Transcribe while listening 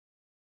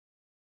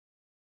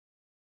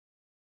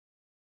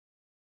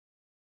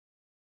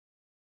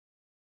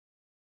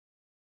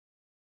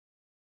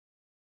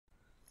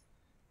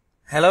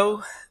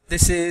Hello,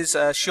 this is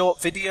a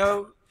short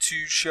video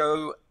to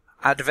show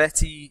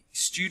ADVETI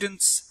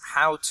students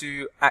how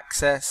to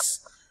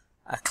access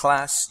a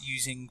class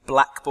using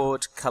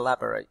Blackboard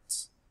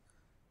Collaborate.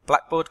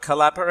 Blackboard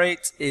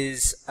Collaborate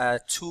is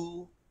a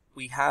tool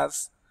we have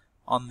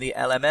on the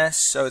LMS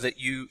so that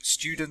you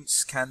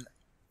students can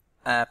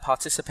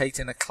participate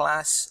in a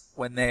class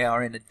when they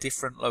are in a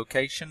different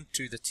location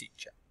to the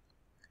teacher.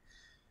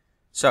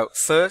 So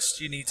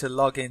first you need to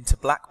log into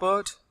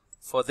Blackboard.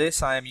 For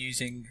this I am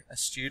using a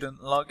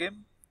student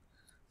login.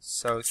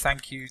 So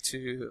thank you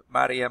to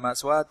Mariam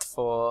Aswad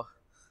for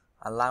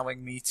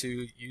allowing me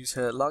to use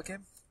her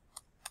login.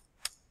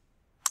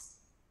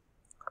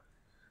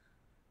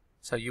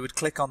 So you would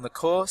click on the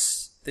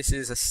course. This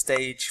is a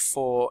stage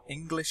 4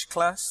 English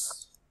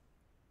class.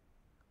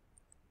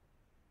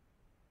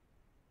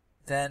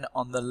 Then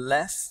on the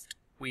left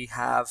we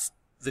have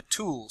the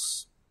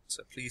tools.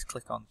 So please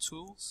click on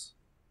tools.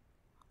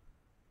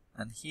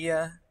 And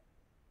here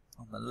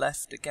on the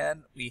left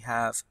again we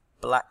have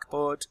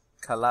Blackboard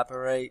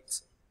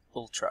Collaborate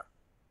Ultra.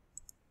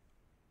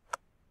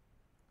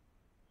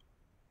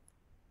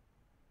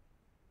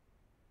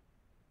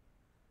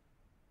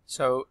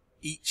 So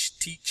each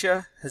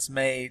teacher has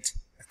made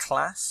a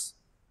class.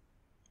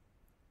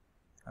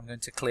 I'm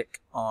going to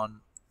click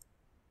on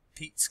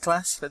Pete's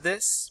class for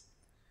this.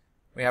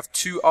 We have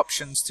two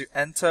options to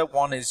enter.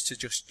 One is to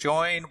just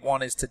join,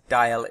 one is to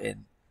dial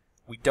in.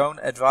 We don't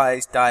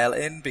advise dial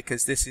in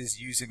because this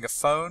is using a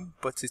phone,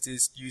 but it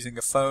is using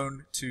a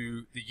phone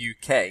to the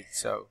UK,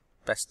 so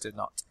best to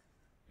not.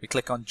 We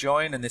click on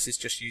join and this is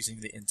just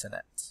using the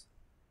internet.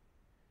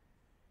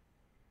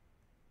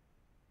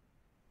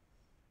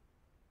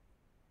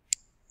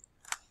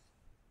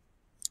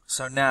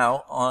 So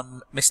now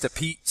on Mr.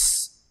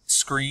 Pete's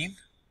screen,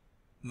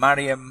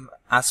 Mariam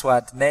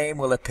Aswad's name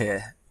will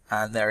appear,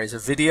 and there is a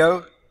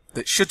video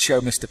that should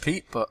show Mr.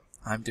 Pete, but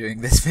I'm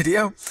doing this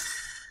video.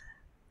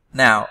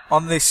 Now,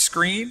 on this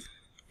screen,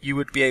 you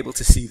would be able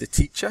to see the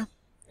teacher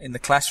in the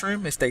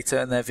classroom if they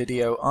turn their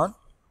video on.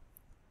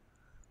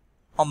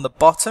 On the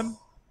bottom,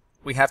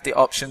 we have the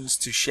options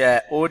to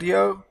share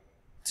audio,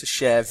 to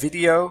share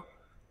video,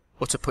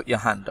 or to put your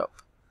hand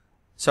up.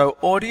 So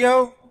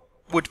audio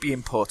would be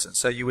important.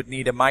 So you would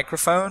need a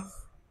microphone.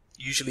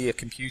 Usually a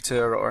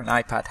computer or an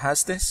iPad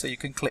has this, so you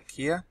can click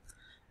here.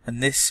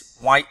 And this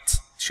white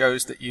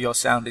shows that your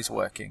sound is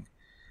working.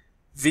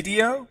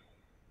 Video.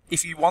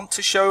 If you want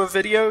to show a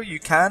video, you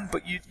can,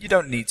 but you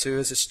don't need to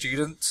as a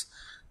student.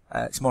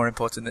 It's more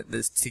important that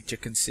the teacher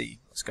can see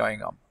what's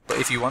going on. But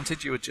if you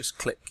wanted, you would just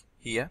click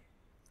here.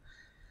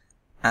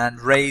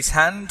 And raise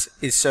hand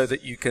is so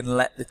that you can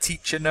let the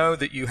teacher know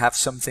that you have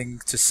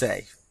something to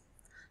say.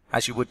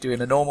 As you would do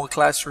in a normal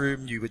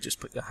classroom, you would just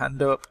put your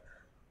hand up,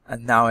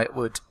 and now it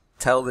would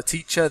tell the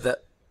teacher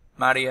that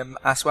Mariam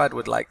Aswad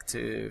would like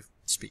to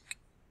speak.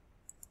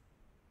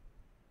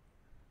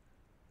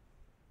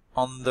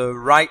 On the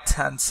right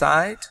hand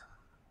side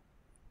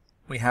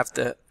we have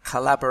the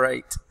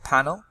Collaborate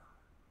panel.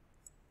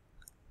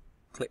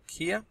 Click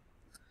here.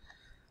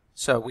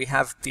 So we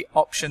have the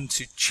option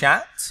to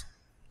chat.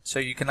 So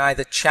you can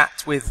either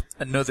chat with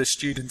another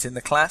student in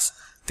the class.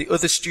 The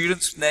other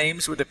students'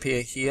 names would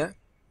appear here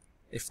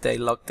if they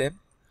logged in.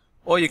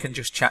 Or you can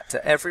just chat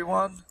to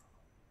everyone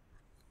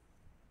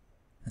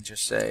and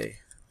just say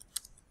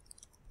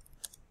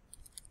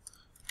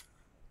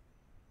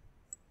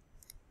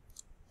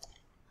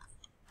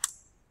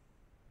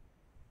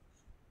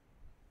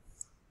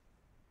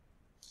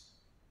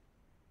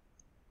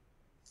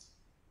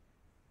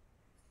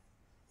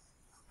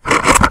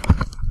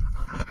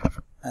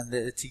and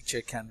the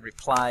teacher can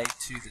reply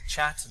to the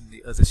chat and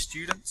the other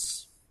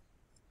students.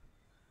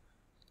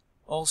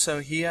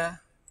 Also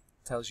here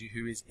tells you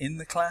who is in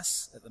the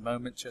class. At the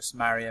moment just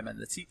Mariam and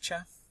the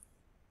teacher.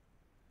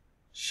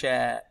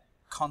 Share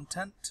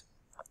content.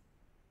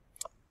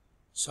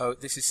 So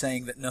this is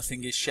saying that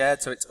nothing is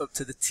shared, so it's up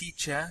to the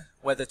teacher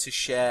whether to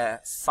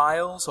share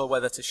files or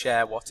whether to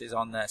share what is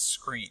on their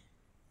screen.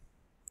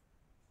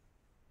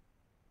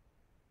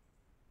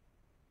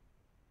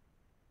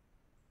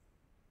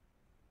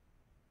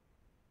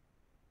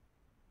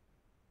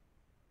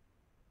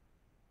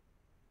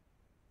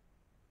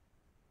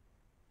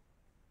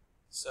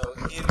 So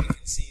here we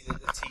can see that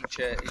the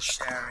teacher is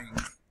sharing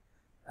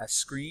a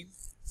screen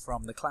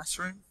from the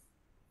classroom.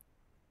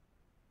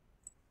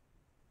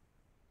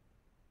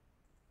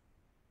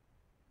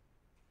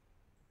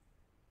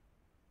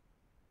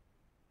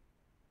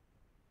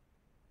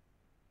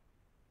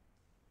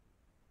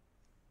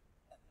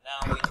 And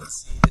now we can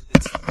see that the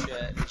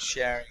teacher is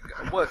sharing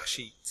a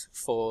worksheet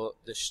for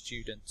the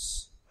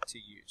students to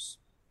use.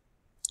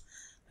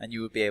 And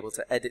you will be able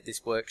to edit this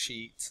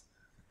worksheet,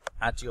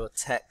 add your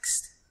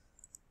text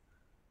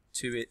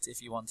to it.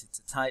 If you wanted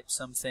to type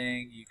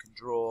something, you can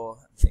draw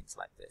and things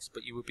like this,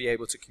 but you would be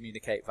able to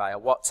communicate via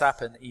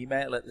WhatsApp and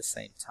email at the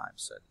same time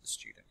so that the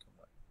student can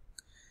work.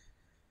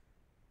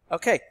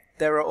 Okay,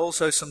 there are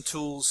also some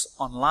tools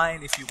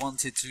online if you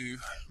wanted to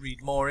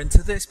read more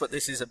into this, but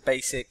this is a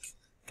basic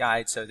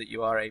guide so that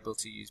you are able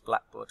to use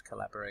Blackboard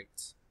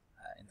Collaborate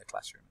in the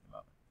classroom at the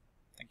moment.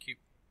 Thank you.